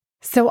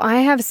So I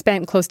have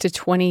spent close to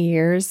 20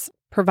 years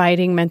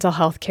providing mental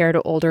health care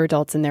to older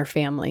adults and their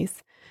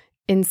families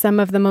in some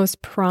of the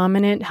most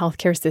prominent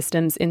healthcare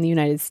systems in the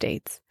United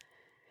States.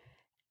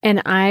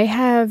 And I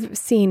have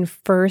seen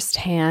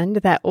firsthand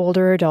that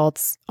older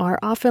adults are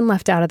often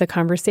left out of the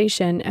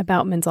conversation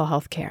about mental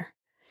health care,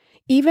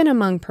 even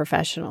among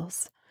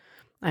professionals.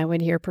 I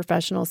would hear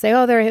professionals say,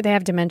 oh, they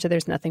have dementia,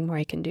 there's nothing more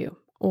I can do.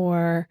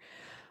 Or,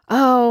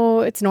 oh,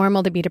 it's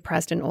normal to be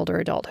depressed in older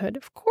adulthood.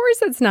 Of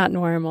course it's not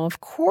normal.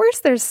 Of course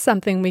there's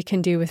something we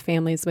can do with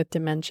families with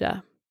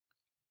dementia.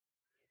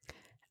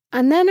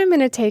 And then I'm going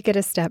to take it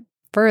a step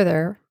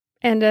further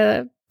and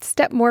a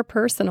step more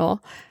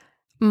personal.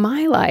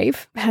 My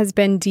life has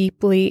been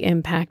deeply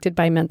impacted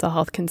by mental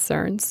health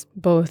concerns,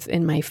 both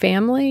in my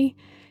family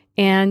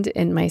and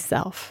in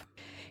myself.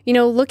 You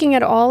know, looking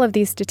at all of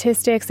these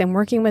statistics and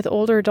working with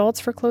older adults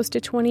for close to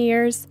 20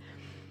 years,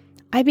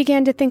 I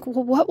began to think,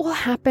 well, what will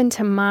happen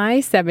to my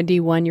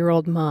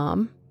 71-year-old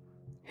mom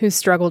who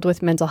struggled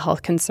with mental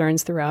health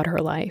concerns throughout her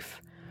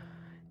life?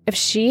 If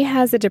she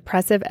has a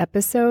depressive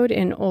episode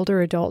in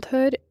older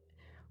adulthood,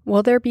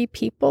 will there be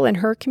people in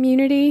her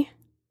community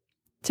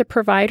to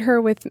provide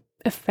her with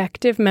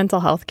effective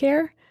mental health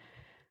care?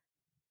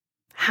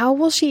 How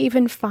will she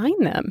even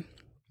find them?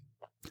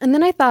 And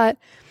then I thought,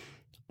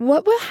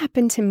 what will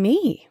happen to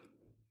me?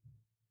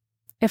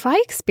 If I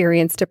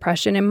experienced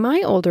depression in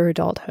my older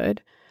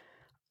adulthood,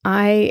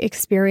 I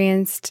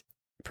experienced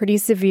pretty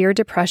severe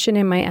depression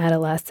in my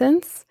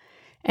adolescence,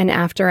 and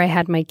after I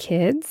had my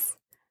kids,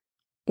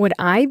 would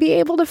I be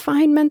able to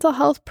find mental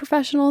health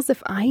professionals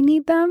if I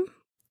need them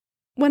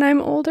when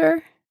I'm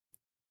older?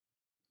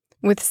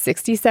 With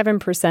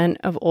 67%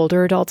 of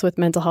older adults with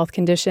mental health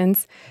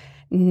conditions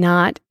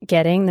not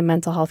getting the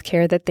mental health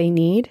care that they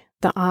need,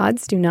 the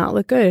odds do not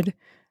look good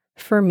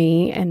for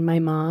me and my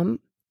mom,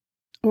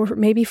 or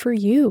maybe for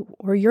you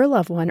or your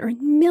loved one or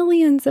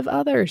millions of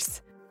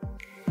others.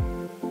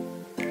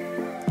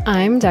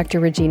 I'm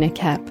Dr. Regina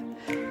Kepp.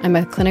 I'm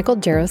a clinical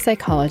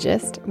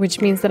geropsychologist, which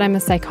means that I'm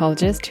a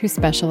psychologist who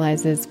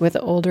specializes with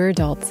older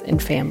adults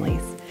and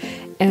families.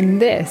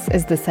 And this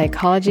is the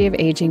Psychology of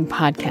Aging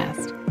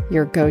podcast,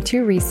 your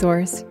go-to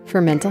resource for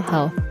mental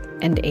health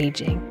and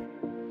aging.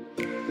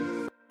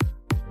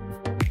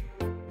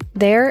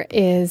 There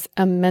is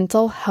a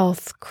mental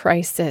health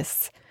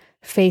crisis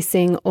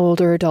facing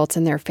older adults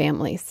and their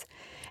families.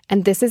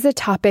 And this is a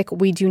topic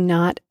we do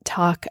not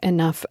talk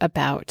enough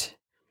about.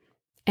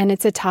 And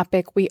it's a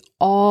topic we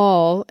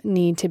all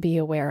need to be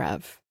aware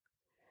of.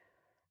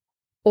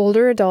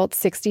 Older adults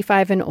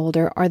 65 and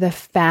older are the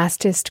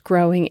fastest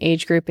growing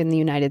age group in the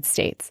United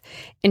States.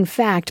 In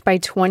fact, by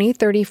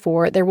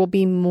 2034, there will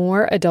be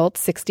more adults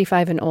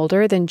 65 and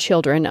older than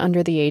children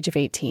under the age of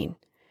 18.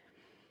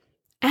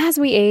 As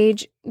we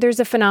age, there's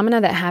a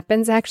phenomena that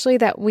happens actually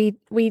that we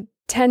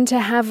tend to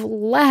have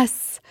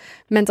less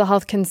mental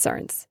health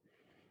concerns.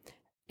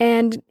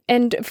 And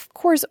of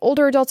course,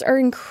 older adults are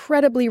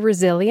incredibly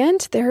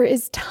resilient. There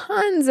is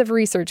tons of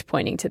research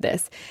pointing to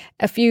this.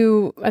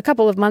 A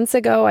couple of months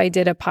ago, I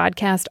did a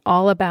podcast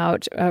all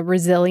about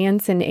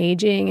resilience in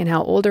aging and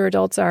how older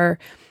adults are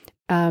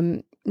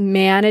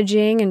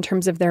managing in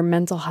terms of their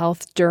mental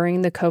health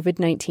during the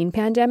COVID-19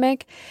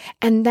 pandemic.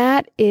 And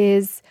that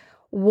is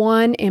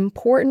one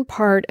important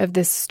part of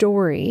this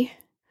story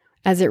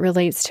as it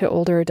relates to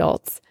older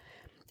adults.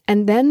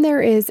 And then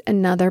there is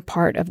another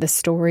part of the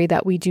story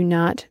that we do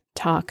not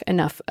talk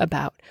enough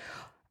about.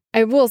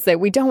 I will say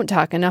we don't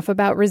talk enough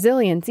about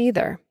resilience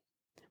either.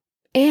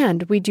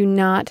 And we do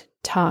not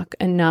talk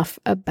enough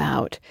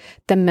about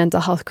the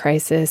mental health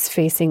crisis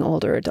facing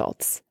older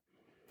adults.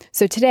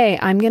 So today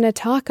I'm going to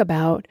talk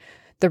about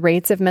the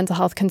rates of mental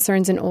health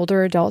concerns in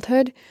older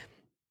adulthood,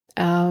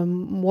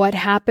 what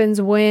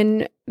happens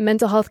when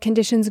mental health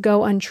conditions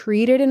go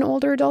untreated in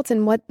older adults,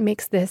 and what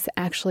makes this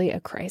actually a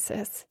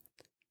crisis.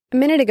 A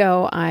minute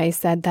ago, I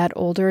said that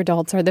older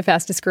adults are the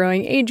fastest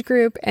growing age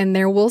group, and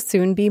there will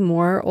soon be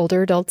more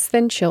older adults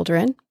than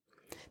children.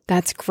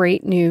 That's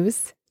great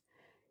news.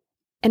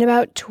 And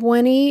about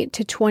 20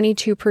 to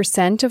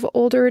 22% of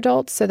older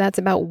adults, so that's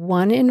about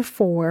 1 in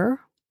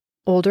 4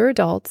 older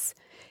adults,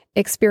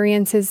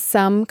 experiences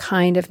some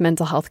kind of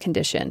mental health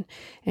condition,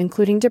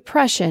 including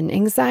depression,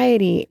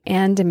 anxiety,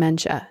 and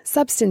dementia,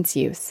 substance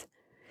use.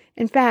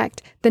 In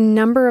fact, the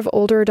number of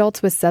older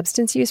adults with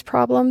substance use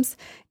problems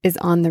is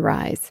on the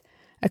rise.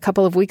 A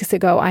couple of weeks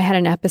ago, I had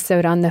an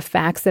episode on the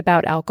facts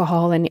about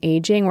alcohol and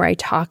aging where I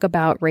talk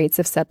about rates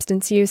of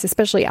substance use,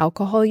 especially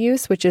alcohol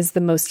use, which is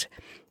the most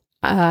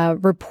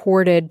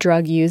reported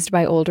drug used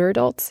by older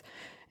adults.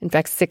 In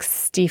fact,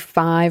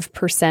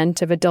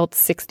 65% of adults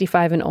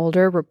 65 and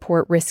older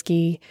report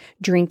risky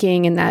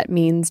drinking, and that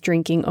means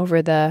drinking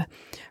over the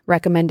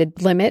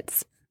recommended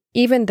limits.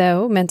 Even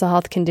though mental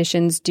health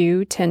conditions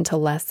do tend to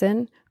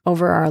lessen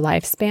over our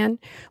lifespan,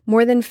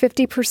 more than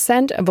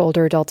 50% of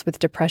older adults with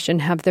depression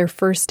have their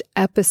first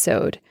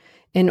episode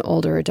in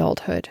older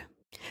adulthood.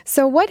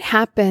 So what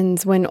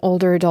happens when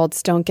older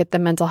adults don't get the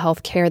mental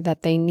health care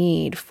that they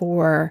need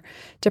for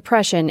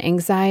depression,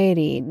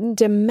 anxiety,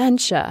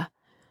 dementia?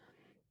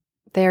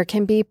 There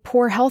can be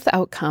poor health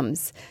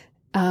outcomes.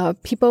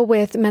 People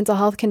with mental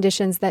health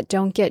conditions that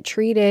don't get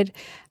treated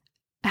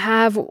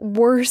have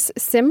worse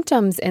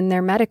symptoms in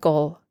their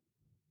medical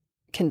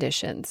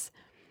conditions.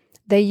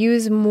 They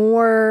use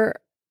more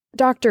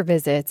doctor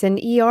visits and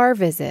ER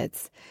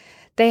visits.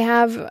 They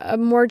have a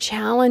more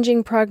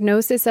challenging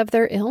prognosis of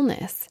their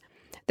illness.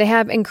 They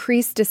have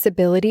increased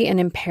disability and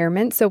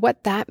impairment. So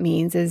what that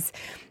means is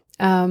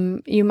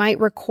you might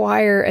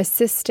require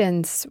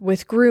assistance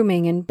with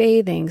grooming and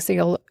bathing.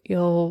 So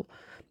you'll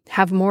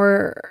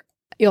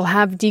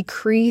have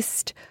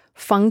decreased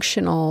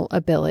functional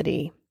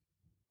ability.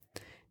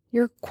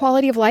 Your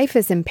quality of life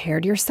is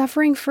impaired. You're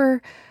suffering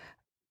for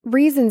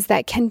reasons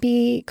that can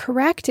be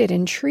corrected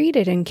and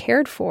treated and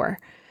cared for.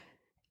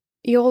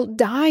 You'll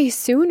die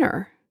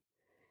sooner.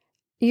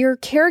 Your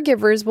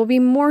caregivers will be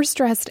more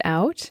stressed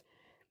out.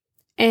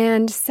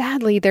 And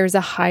sadly, there's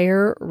a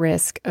higher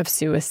risk of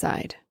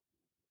suicide.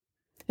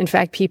 In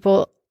fact,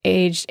 people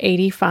aged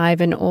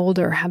 85 and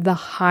older have the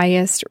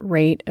highest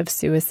rate of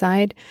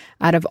suicide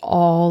out of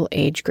all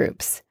age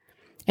groups.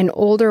 And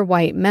older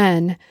white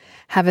men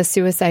have a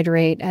suicide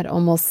rate at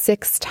almost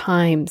 6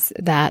 times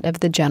that of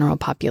the general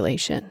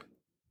population.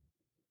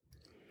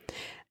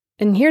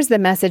 And here's the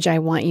message I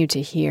want you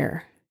to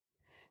hear.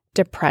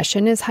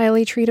 Depression is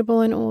highly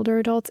treatable in older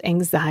adults.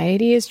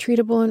 Anxiety is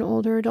treatable in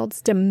older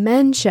adults.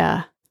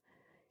 Dementia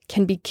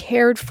can be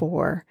cared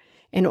for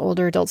in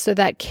older adults so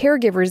that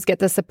caregivers get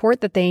the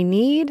support that they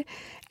need,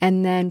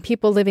 and then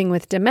people living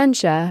with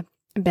dementia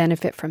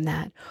benefit from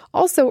that.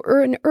 Also,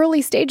 in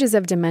early stages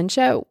of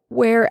dementia,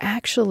 where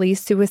actually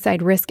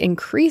suicide risk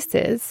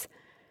increases,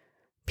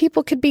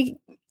 people could be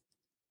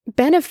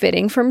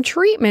benefiting from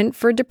treatment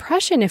for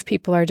depression if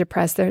people are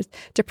depressed.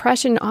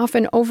 Depression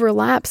often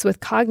overlaps with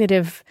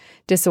cognitive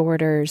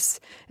disorders,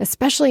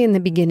 especially in the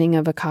beginning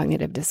of a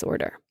cognitive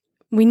disorder.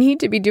 We need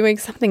to be doing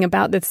something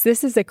about this.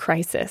 This is a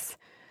crisis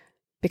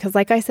because,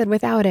 like I said,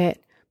 without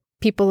it,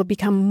 people will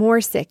become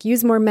more sick,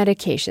 use more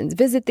medications,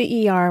 visit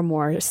the ER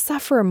more,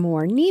 suffer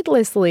more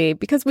needlessly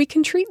because we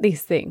can treat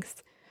these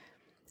things.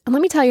 And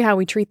let me tell you how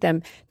we treat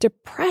them.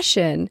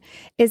 Depression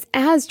is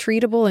as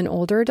treatable in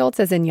older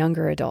adults as in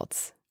younger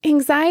adults.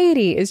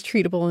 Anxiety is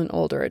treatable in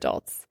older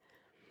adults,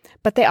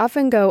 but they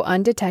often go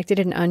undetected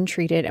and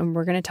untreated, and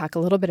we're going to talk a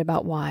little bit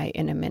about why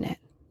in a minute.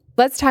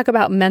 Let's talk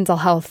about mental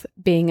health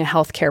being a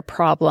healthcare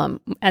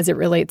problem as it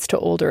relates to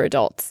older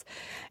adults.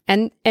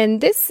 And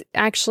this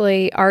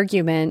actually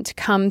argument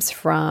comes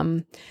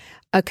from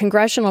a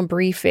congressional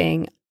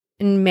briefing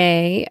in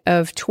May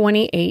of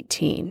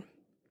 2018.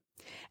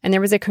 And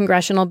there was a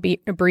congressional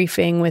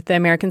briefing with the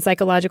American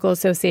Psychological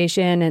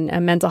Association and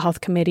a mental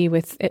health committee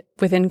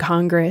within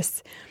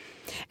Congress.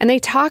 And they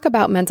talk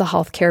about mental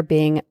health care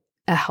being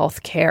a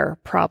healthcare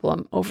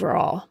problem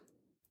overall.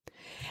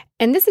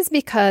 And this is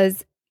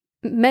because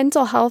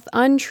mental health,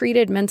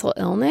 untreated mental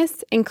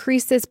illness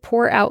increases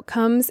poor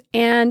outcomes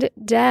and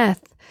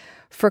death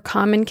for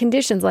common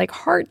conditions like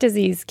heart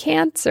disease,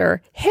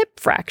 cancer, hip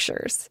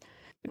fractures.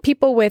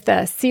 People with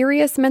a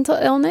serious mental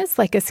illness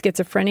like a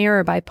schizophrenia or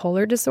a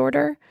bipolar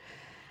disorder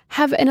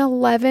have an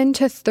 11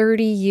 to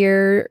 30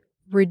 year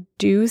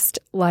reduced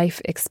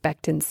life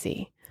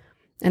expectancy.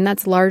 And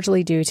that's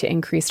largely due to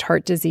increased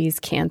heart disease,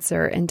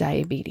 cancer, and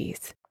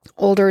diabetes.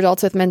 Older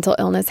adults with mental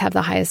illness have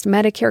the highest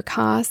Medicare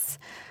costs,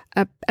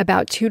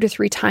 about 2 to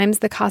 3 times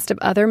the cost of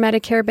other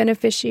Medicare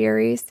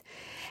beneficiaries.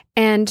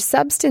 And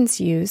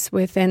substance use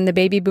within the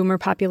baby boomer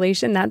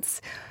population,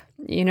 that's,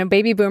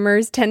 baby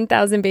boomers,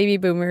 10,000 baby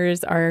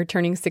boomers are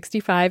turning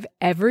 65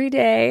 every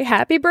day.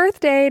 Happy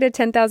birthday to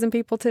 10,000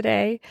 people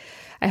today.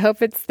 I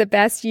hope it's the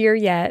best year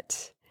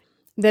yet.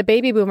 The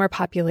baby boomer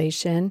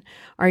population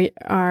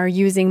are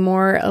using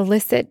more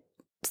illicit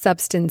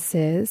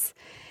substances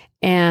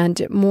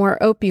and more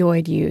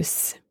opioid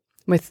use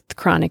with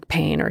chronic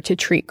pain or to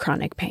treat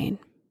chronic pain.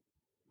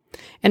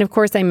 And of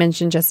course, I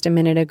mentioned just a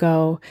minute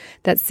ago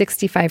that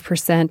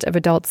 65% of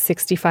adults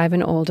 65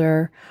 and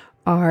older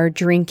are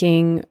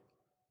drinking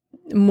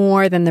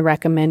more than the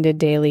recommended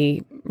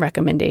daily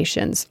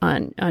recommendations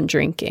on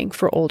drinking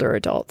for older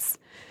adults.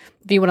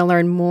 If you want to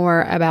learn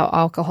more about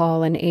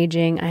alcohol and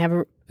aging, I have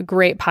a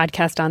great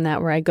podcast on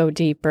that where I go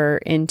deeper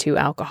into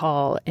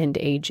alcohol and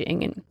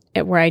aging,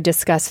 and where I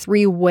discuss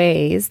 3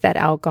 ways that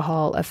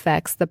alcohol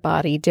affects the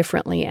body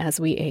differently as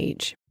we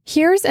age.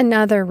 Here's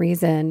another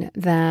reason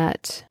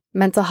that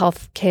mental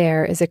health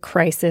care is a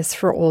crisis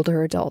for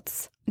older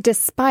adults.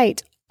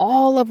 Despite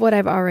all of what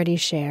I've already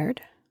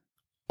shared,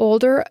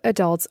 older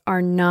adults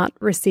are not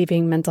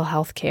receiving mental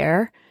health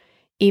care,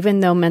 even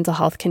though mental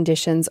health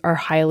conditions are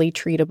highly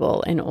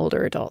treatable in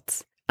older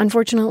adults.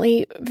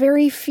 Unfortunately,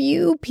 very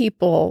few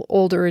people,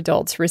 older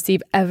adults,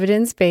 receive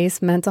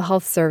evidence-based mental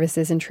health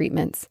services and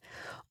treatments.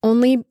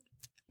 Only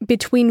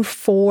between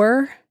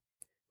 4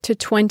 to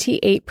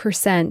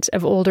 28%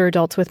 of older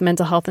adults with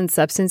mental health and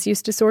substance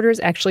use disorders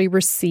actually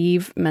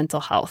receive mental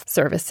health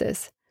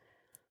services.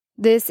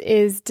 This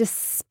is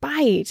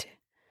despite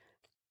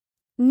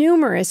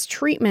numerous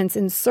treatments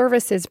and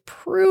services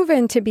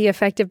proven to be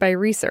effective by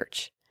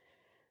research.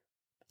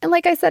 And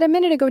like I said a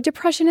minute ago,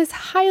 depression is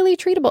highly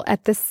treatable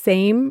at the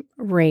same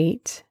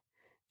rate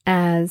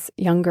as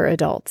younger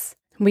adults.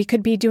 We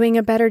could be doing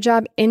a better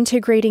job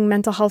integrating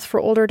mental health for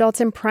older adults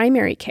in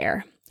primary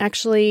care.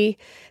 Actually,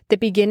 the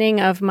beginning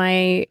of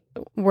my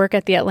work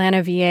at the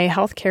Atlanta VA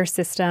healthcare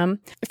system,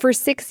 for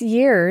 6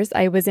 years,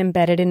 I was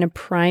embedded in a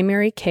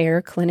primary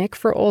care clinic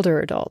for older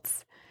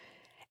adults.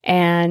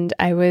 And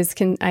I was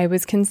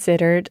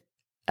considered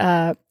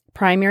a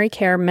primary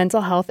care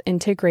mental health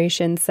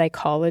integration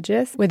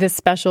psychologist with a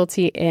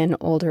specialty in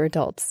older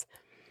adults.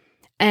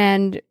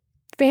 And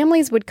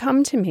families would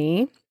come to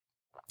me,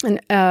 and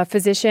a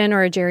physician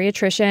or a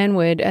geriatrician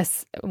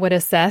would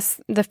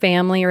assess the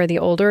family or the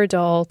older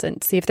adult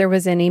and see if there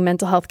was any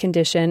mental health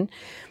condition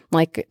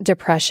like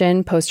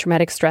depression,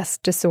 post-traumatic stress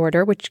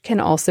disorder, which can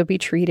also be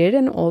treated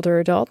in older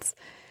adults.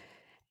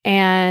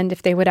 And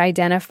if they would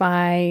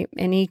identify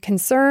any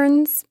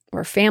concerns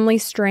or family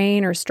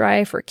strain or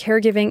strife or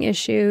caregiving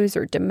issues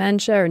or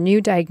dementia or new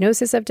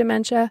diagnosis of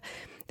dementia,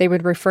 they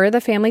would refer the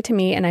family to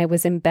me, and I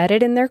was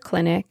embedded in their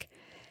clinic.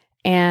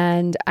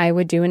 And I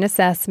would do an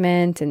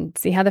assessment and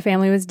see how the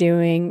family was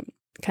doing,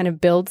 kind of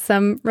build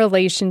some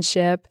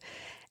relationship,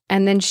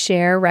 and then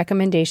share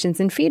recommendations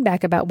and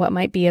feedback about what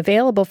might be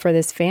available for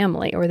this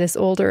family or this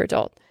older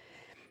adult.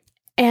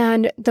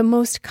 And the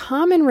most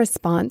common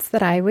response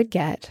that I would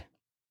get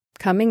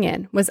coming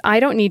in was, I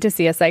don't need to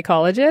see a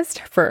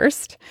psychologist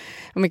first.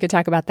 And we could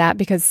talk about that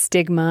because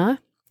stigma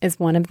is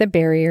one of the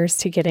barriers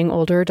to getting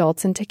older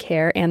adults into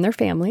care and their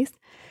families.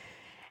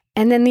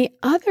 And then the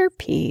other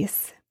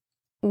piece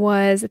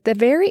was at the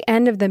very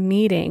end of the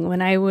meeting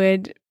when I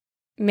would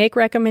make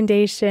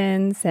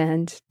recommendations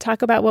and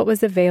talk about what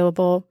was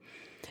available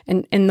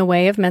in the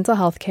way of mental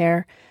health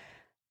care,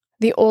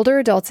 the older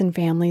adults and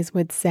families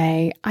would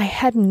say, I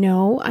had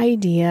no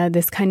idea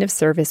this kind of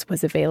service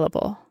was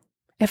available.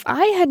 If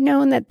I had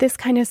known that this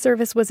kind of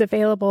service was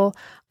available,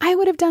 I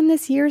would have done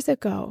this years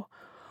ago.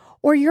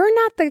 Or you're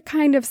not the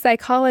kind of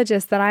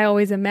psychologist that I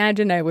always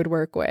imagined I would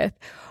work with.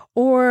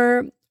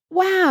 Or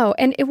wow.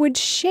 And it would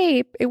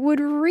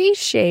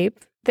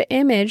reshape the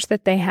image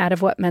that they had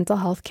of what mental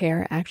health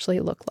care actually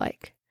looked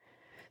like.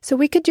 So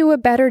we could do a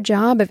better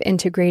job of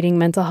integrating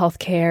mental health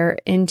care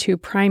into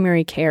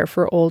primary care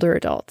for older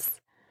adults.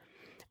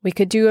 We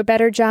could do a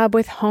better job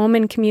with home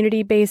and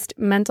community-based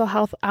mental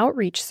health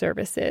outreach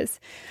services.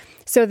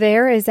 So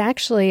there is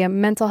actually a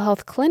mental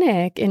health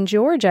clinic in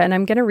Georgia, and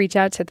I'm going to reach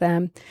out to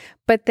them,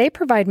 but they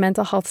provide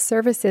mental health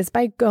services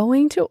by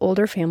going to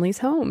older families'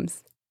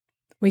 homes.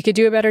 We could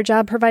do a better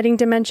job providing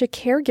dementia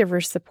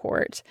caregiver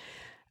support.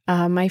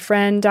 My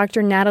friend,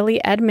 Dr.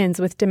 Natalie Edmonds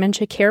with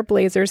Dementia Care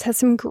Blazers, has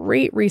some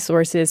great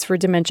resources for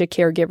dementia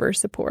caregiver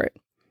support.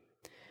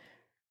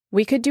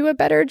 We could do a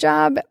better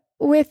job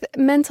with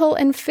mental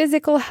and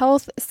physical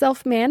health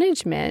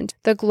self-management.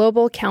 The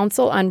Global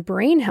Council on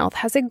Brain Health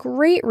has a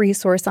great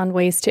resource on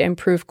ways to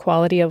improve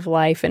quality of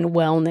life and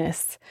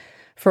wellness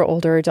for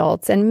older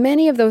adults. And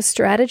many of those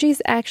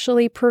strategies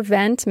actually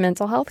prevent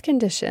mental health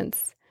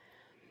conditions.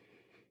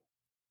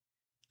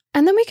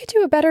 And then we could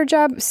do a better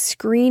job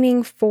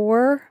screening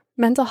for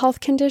mental health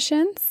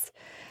conditions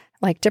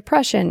like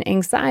depression,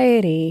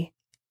 anxiety,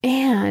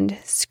 and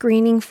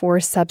screening for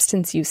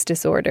substance use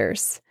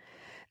disorders.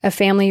 A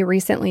family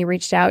recently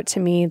reached out to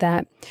me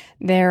that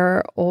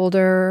their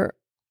older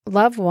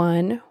loved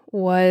one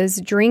was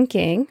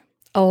drinking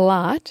a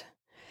lot.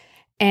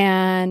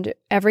 And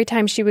every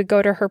time she would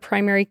go to her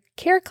primary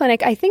care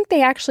clinic, I think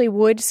they actually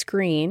would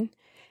screen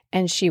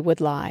and she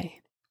would lie.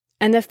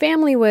 And the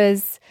family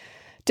was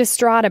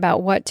distraught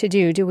about what to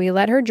do. Do we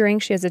let her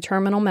drink? She has a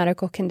terminal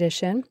medical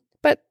condition,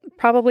 but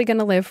probably going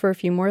to live for a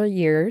few more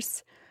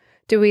years.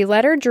 Do we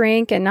let her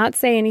drink and not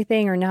say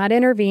anything or not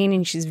intervene?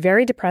 And she's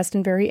very depressed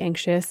and very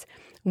anxious.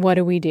 What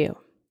do we do?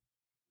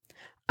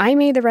 I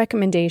made the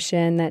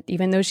recommendation that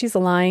even though she's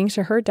lying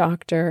to her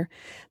doctor,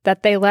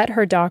 that they let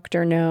her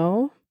doctor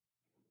know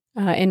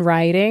in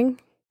writing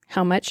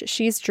how much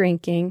she's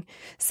drinking.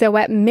 So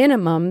at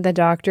minimum, the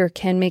doctor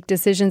can make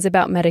decisions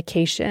about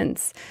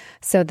medications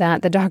so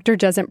that the doctor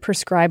doesn't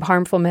prescribe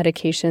harmful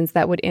medications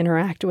that would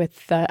interact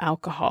with the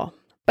alcohol.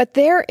 But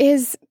there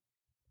is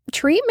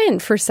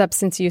treatment for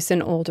substance use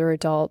in older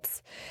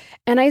adults.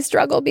 And I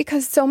struggle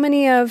because so much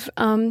of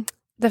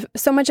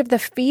the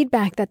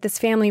feedback that this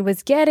family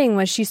was getting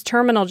was, she's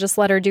terminal, just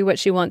let her do what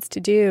she wants to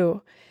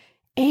do.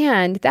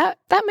 And that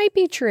might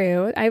be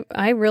true.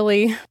 I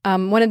really,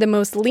 one of the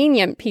most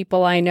lenient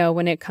people I know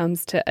when it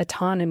comes to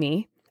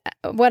autonomy.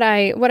 What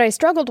I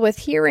struggled with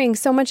hearing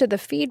so much of the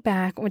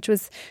feedback, which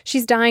was,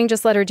 she's dying,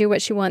 just let her do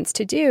what she wants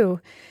to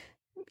do.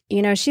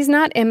 You know, she's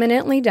not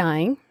imminently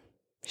dying.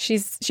 She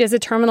has a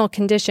terminal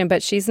condition,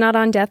 but she's not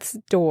on death's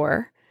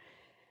door.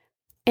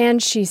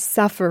 And she's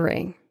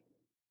suffering.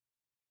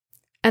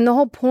 And the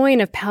whole point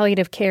of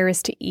palliative care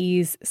is to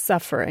ease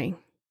suffering.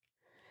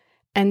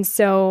 And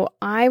so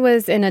I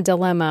was in a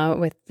dilemma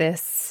with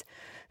this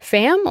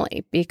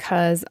family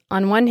because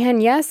on one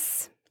hand,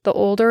 yes, the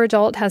older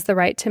adult has the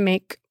right to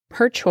make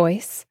her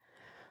choice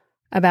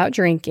about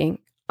drinking.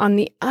 On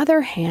the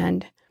other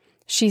hand,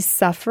 She's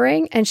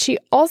suffering, and she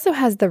also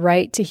has the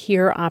right to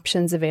hear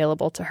options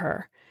available to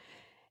her.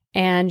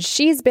 And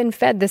she's been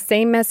fed the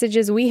same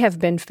messages we have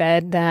been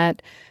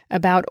fed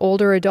about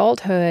older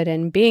adulthood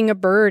and being a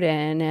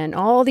burden and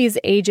all these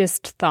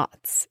ageist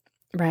thoughts,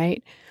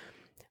 right?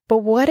 But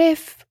what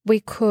if we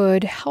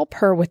could help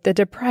her with the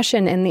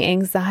depression and the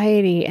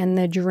anxiety and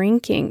the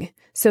drinking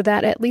so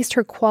that at least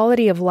her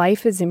quality of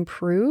life is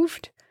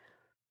improved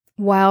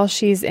while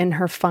she's in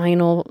her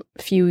final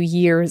few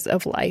years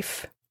of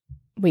life?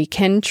 We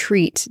can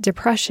treat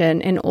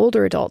depression in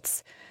older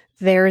adults.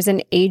 There's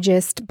an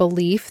ageist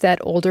belief that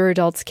older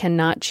adults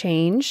cannot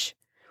change,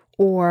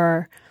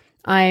 or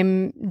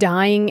I'm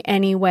dying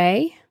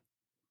anyway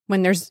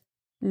when there's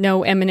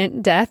no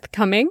imminent death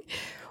coming,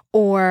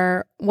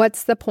 or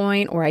what's the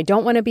point, or I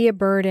don't want to be a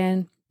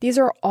burden. These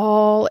are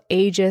all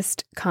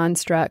ageist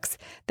constructs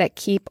that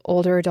keep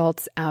older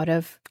adults out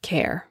of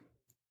care.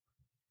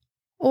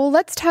 Well,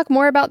 let's talk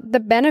more about the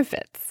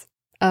benefits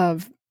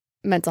of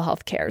mental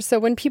health care. So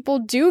when people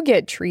do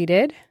get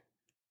treated,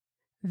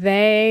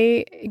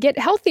 they get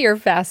healthier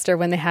faster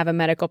when they have a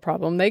medical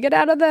problem. They get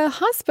out of the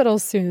hospital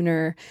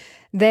sooner.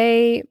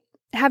 They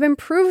have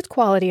improved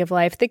quality of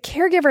life. The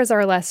caregivers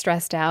are less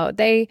stressed out.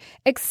 They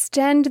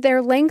extend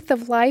their length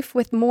of life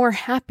with more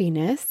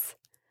happiness,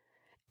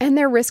 and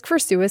their risk for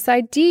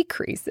suicide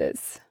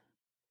decreases.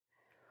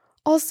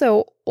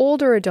 Also,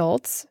 older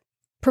adults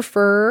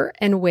prefer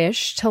and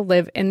wish to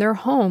live in their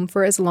home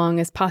for as long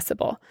as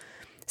possible.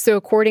 So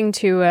according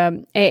to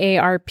an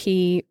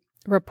AARP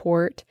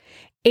report,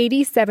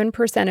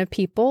 87% of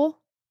people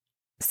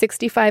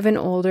 65 and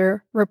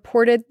older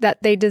reported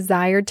that they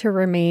desired to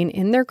remain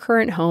in their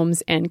current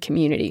homes and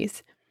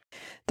communities.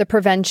 The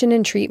prevention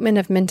and treatment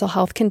of mental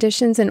health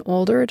conditions in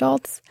older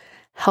adults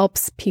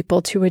helps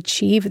people to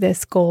achieve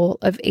this goal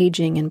of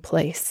aging in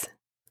place.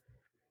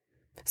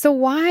 So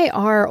why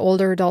are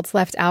older adults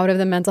left out of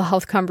the mental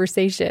health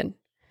conversation?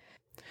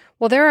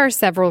 Well, there are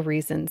several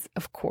reasons,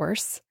 of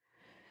course.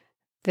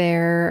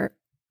 There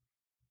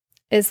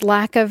is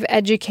lack of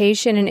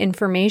education and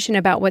information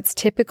about what's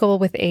typical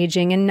with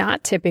aging and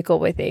not typical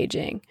with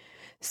aging.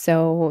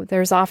 So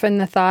there's often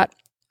the thought,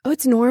 oh,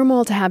 it's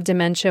normal to have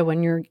dementia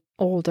when you're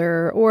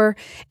older, or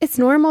it's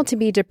normal to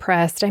be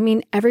depressed. I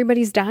mean,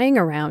 everybody's dying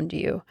around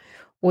you.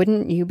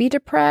 Wouldn't you be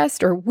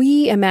depressed? Or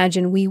we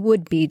imagine we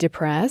would be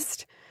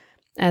depressed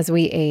as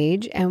we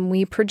age, and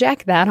we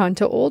project that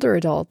onto older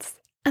adults.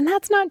 And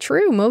that's not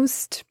true.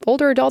 Most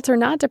older adults are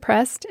not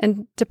depressed,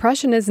 and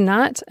depression is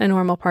not a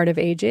normal part of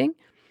aging.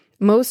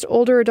 Most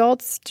older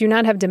adults do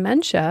not have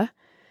dementia,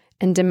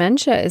 and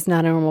dementia is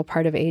not a normal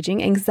part of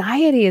aging.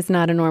 Anxiety is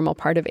not a normal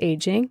part of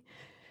aging.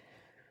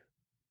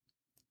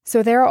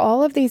 So there are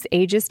all of these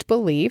ageist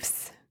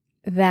beliefs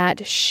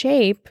that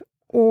shape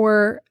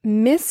or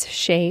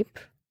misshape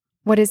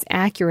what is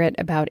accurate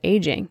about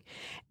aging.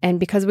 And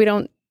because we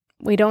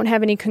don't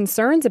have any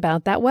concerns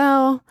about that,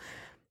 well,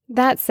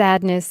 that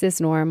sadness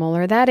is normal,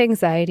 or that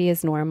anxiety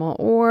is normal,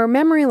 or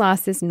memory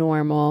loss is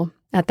normal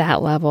at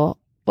that level.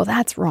 Well,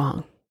 that's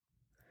wrong.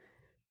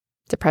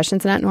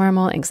 Depression's not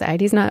normal.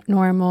 Anxiety's not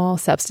normal.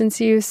 Substance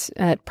use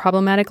at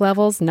problematic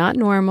levels, not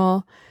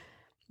normal.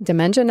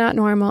 Dementia, not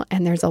normal.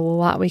 And there's a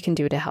lot we can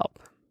do to help.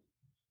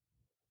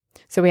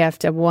 So we have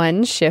to,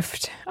 one,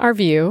 shift our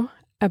view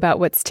about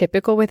what's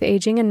typical with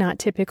aging and not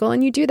typical.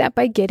 And you do that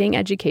by getting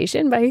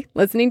education, by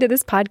listening to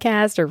this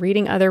podcast or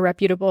reading other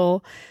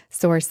reputable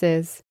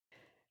sources.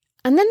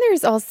 And then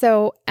there's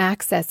also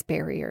access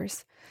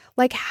barriers.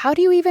 Like, how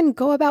do you even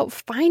go about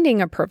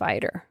finding a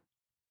provider?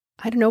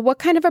 I don't know, what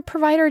kind of a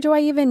provider do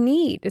I even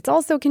need? It's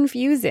all so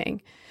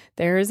confusing.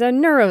 There's a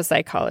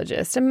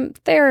neuropsychologist, a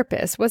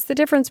therapist. What's the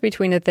difference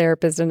between a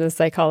therapist and a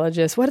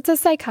psychologist? What's a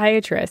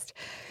psychiatrist?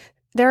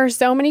 There are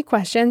so many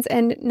questions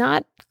and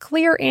not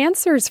clear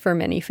answers for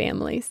many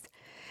families.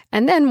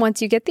 And then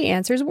once you get the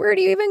answers, where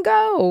do you even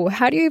go?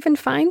 How do you even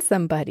find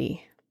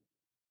somebody?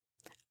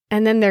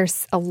 And then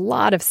there's a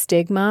lot of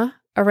stigma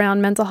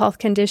around mental health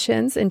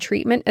conditions and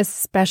treatment,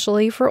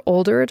 especially for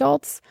older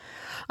adults.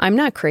 I'm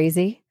not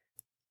crazy.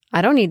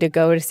 I don't need to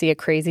go to see a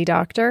crazy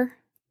doctor.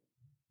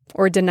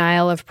 Or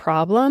denial of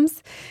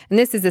problems. And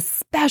this is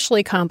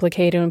especially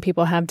complicated when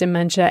people have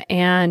dementia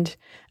and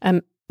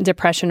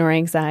depression or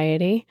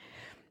anxiety,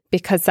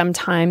 because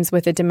sometimes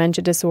with a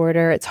dementia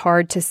disorder, it's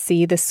hard to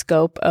see the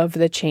scope of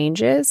the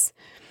changes.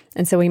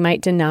 And so we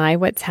might deny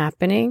what's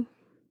happening.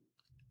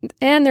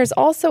 And there's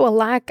also a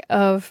lack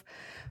of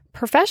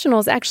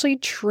professionals actually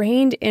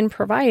trained in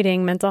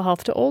providing mental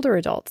health to older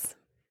adults.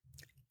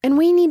 And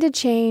we need to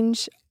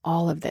change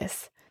all of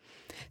this.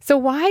 So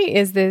why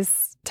is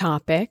this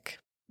topic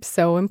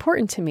so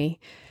important to me?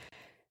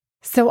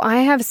 So I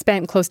have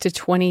spent close to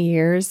 20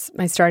 years.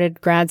 I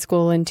started grad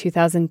school in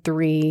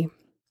 2003,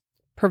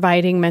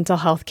 providing mental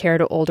health care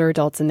to older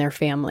adults and their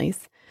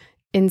families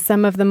in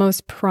some of the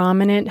most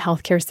prominent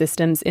healthcare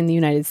systems in the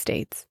United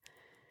States.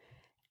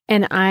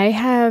 And I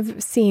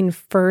have seen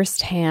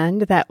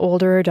firsthand that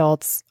older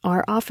adults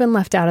are often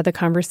left out of the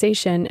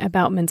conversation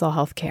about mental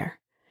health care,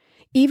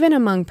 even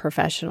among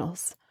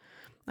professionals.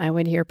 I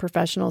would hear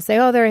professionals say,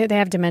 oh, they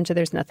have dementia,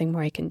 there's nothing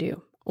more I can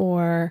do.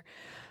 Or,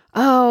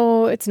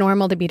 oh, it's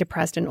normal to be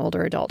depressed in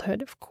older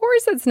adulthood. Of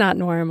course it's not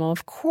normal.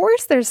 Of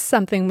course there's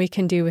something we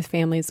can do with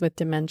families with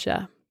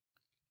dementia.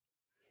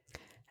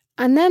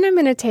 And then I'm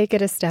going to take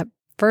it a step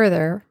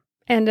further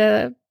and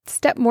a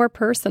step more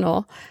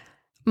personal.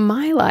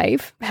 My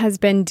life has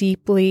been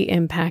deeply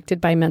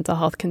impacted by mental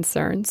health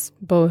concerns,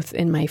 both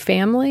in my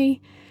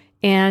family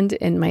and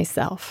in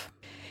myself.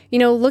 You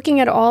know, looking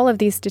at all of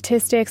these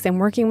statistics and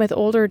working with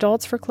older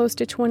adults for close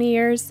to 20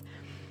 years,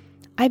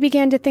 I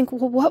began to think,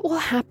 well, what will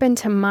happen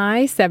to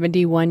my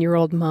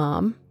 71-year-old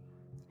mom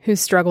who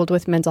struggled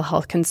with mental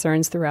health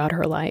concerns throughout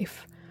her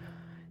life?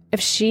 If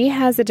she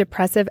has a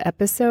depressive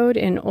episode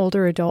in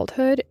older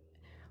adulthood,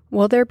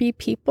 will there be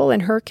people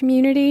in her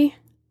community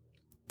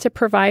to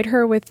provide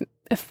her with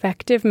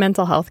effective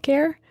mental health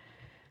care?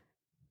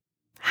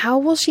 How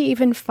will she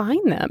even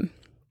find them?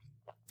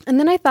 And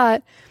then I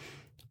thought,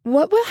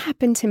 what will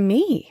happen to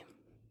me?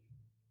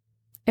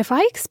 If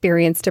I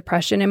experienced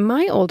depression in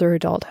my older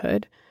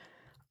adulthood,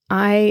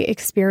 I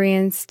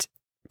experienced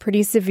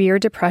pretty severe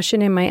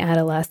depression in my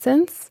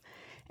adolescence,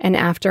 and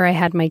after I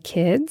had my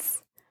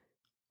kids,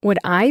 would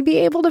I be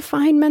able to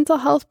find mental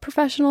health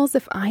professionals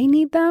if I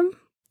need them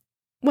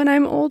when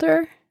I'm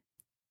older?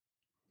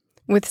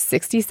 With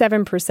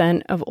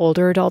 67% of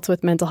older adults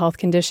with mental health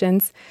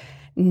conditions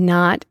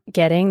not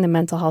getting the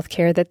mental health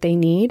care that they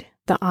need,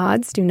 the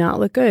odds do not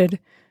look good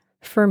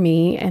for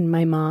me and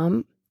my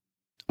mom,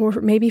 or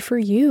maybe for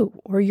you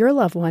or your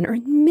loved one or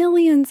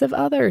millions of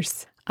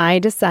others. I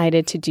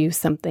decided to do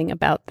something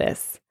about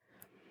this.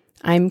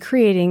 I'm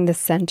creating the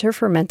Center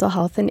for Mental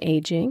Health and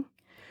Aging,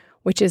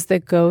 which is the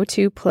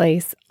go-to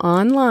place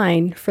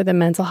online for the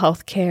mental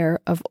health care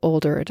of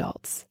older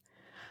adults.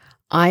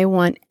 I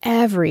want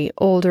every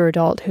older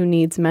adult who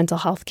needs mental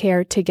health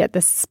care to get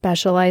the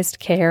specialized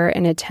care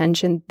and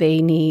attention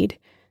they need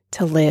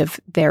to live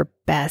their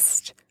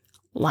best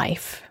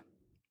life.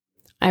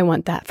 I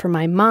want that for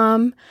my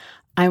mom,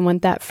 I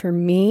want that for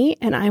me,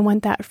 and I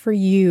want that for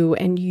you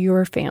and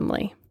your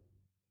family.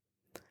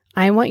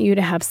 I want you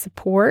to have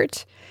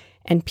support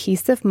and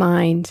peace of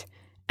mind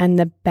and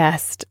the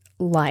best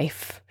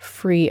life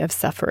free of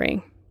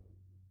suffering.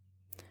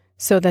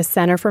 So the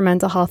Center for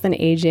Mental Health and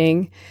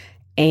Aging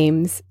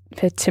aims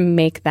to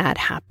make that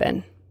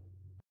happen.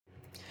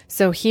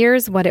 So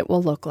here's what it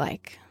will look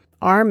like.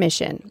 Our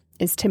mission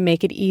is to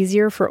make it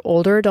easier for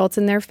older adults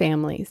and their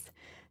families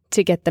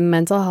to get the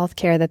mental health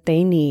care that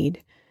they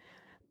need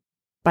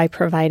by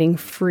providing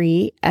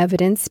free,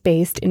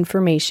 evidence-based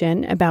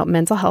information about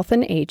mental health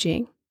and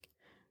aging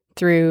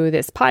through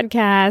this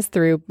podcast,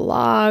 through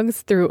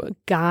blogs, through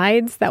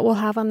guides that we'll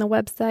have on the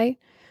website.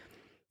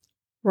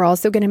 We're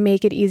also going to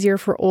make it easier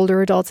for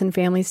older adults and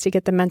families to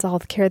get the mental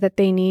health care that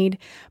they need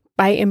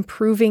by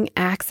improving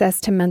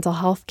access to mental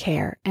health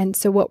care. And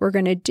so what we're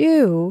going to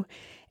do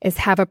is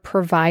have a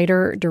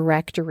provider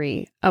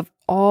directory of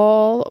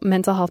all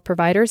mental health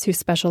providers who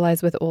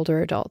specialize with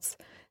older adults,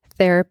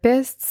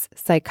 therapists,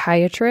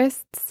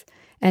 psychiatrists,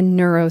 and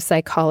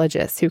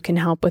neuropsychologists who can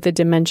help with a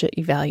dementia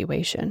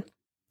evaluation.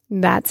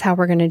 That's how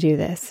we're going to do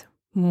this.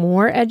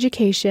 More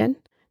education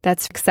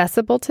that's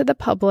accessible to the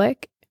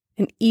public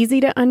and easy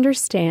to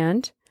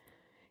understand,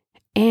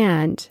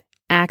 and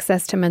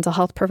access to mental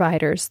health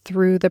providers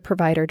through the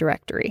provider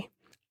directory.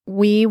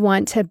 We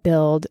want to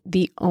build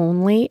the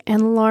only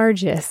and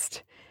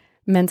largest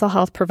mental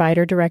health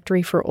provider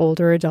directory for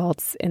older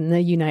adults in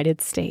the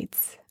United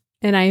States.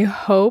 And I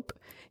hope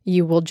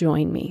you will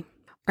join me.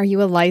 Are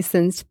you a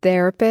licensed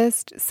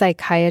therapist,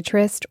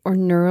 psychiatrist, or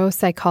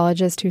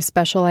neuropsychologist who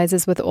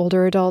specializes with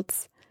older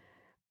adults?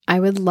 I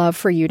would love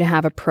for you to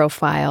have a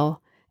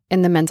profile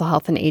in the Mental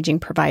Health and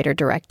Aging Provider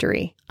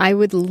Directory. I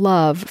would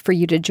love for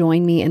you to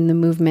join me in the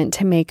movement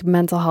to make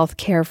mental health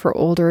care for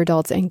older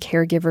adults and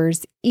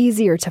caregivers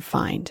easier to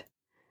find.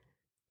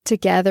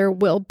 Together,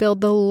 we'll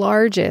build the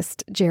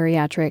largest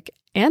geriatric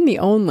and the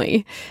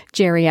only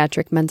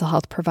geriatric mental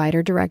health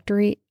provider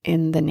directory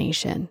in the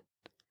nation.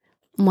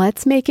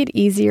 Let's make it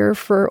easier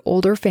for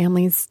older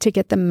families to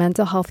get the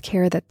mental health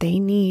care that they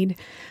need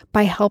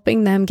by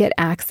helping them get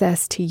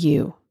access to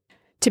you.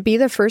 To be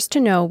the first to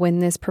know when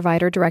this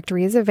provider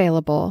directory is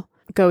available,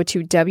 go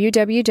to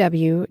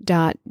www.dr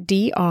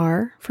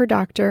for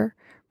Dr.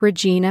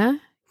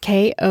 Regina,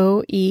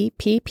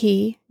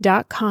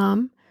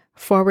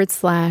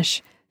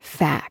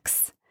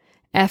 KOEPP.com/facts,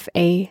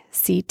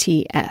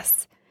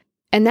 FACTS.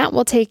 And that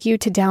will take you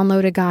to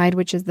download a guide,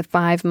 which is the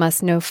 5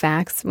 must-know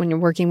facts when you're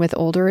working with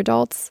older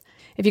adults.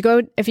 If you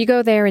go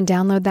there and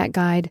download that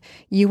guide,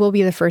 you will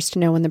be the first to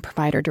know when the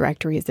provider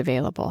directory is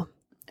available.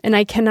 And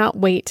I cannot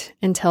wait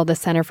until the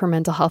Center for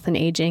Mental Health and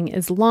Aging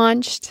is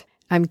launched.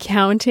 I'm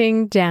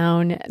counting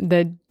down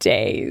the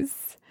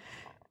days.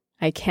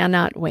 I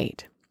cannot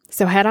wait.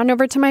 So head on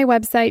over to my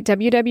website,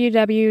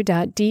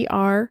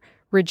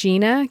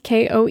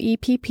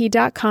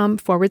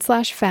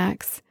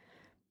 www.drreginakoepp.com/facts,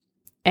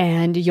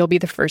 and you'll be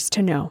the first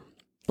to know.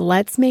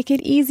 Let's make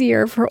it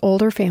easier for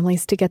older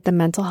families to get the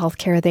mental health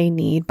care they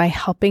need by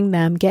helping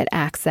them get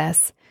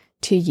access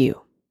to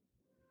you.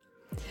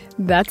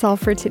 That's all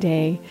for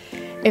today.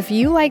 If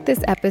you like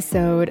this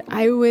episode,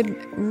 I would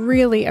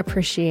really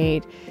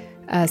appreciate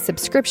a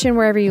subscription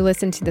wherever you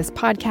listen to this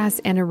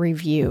podcast and a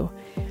review.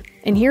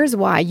 And here's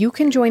why. You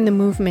can join the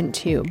movement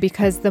too,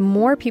 because the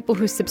more people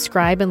who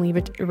subscribe and leave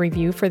a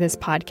review for this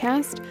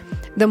podcast,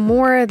 the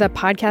more the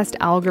podcast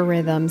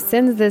algorithm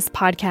sends this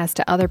podcast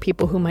to other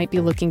people who might be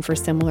looking for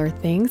similar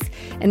things.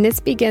 And this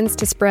begins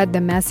to spread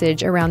the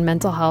message around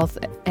mental health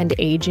and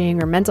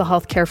aging, or mental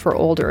health care for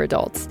older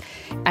adults.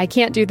 I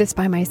can't do this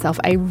by myself.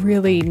 I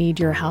really need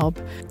your help.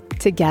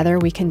 Together,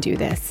 we can do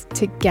this.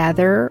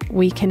 Together,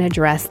 we can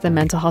address the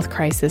mental health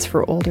crisis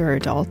for older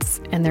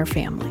adults and their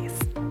families.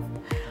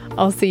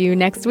 I'll see you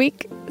next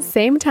week,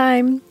 same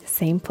time,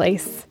 same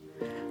place.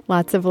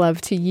 Lots of love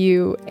to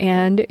you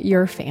and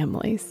your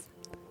families.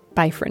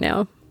 Bye for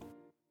now.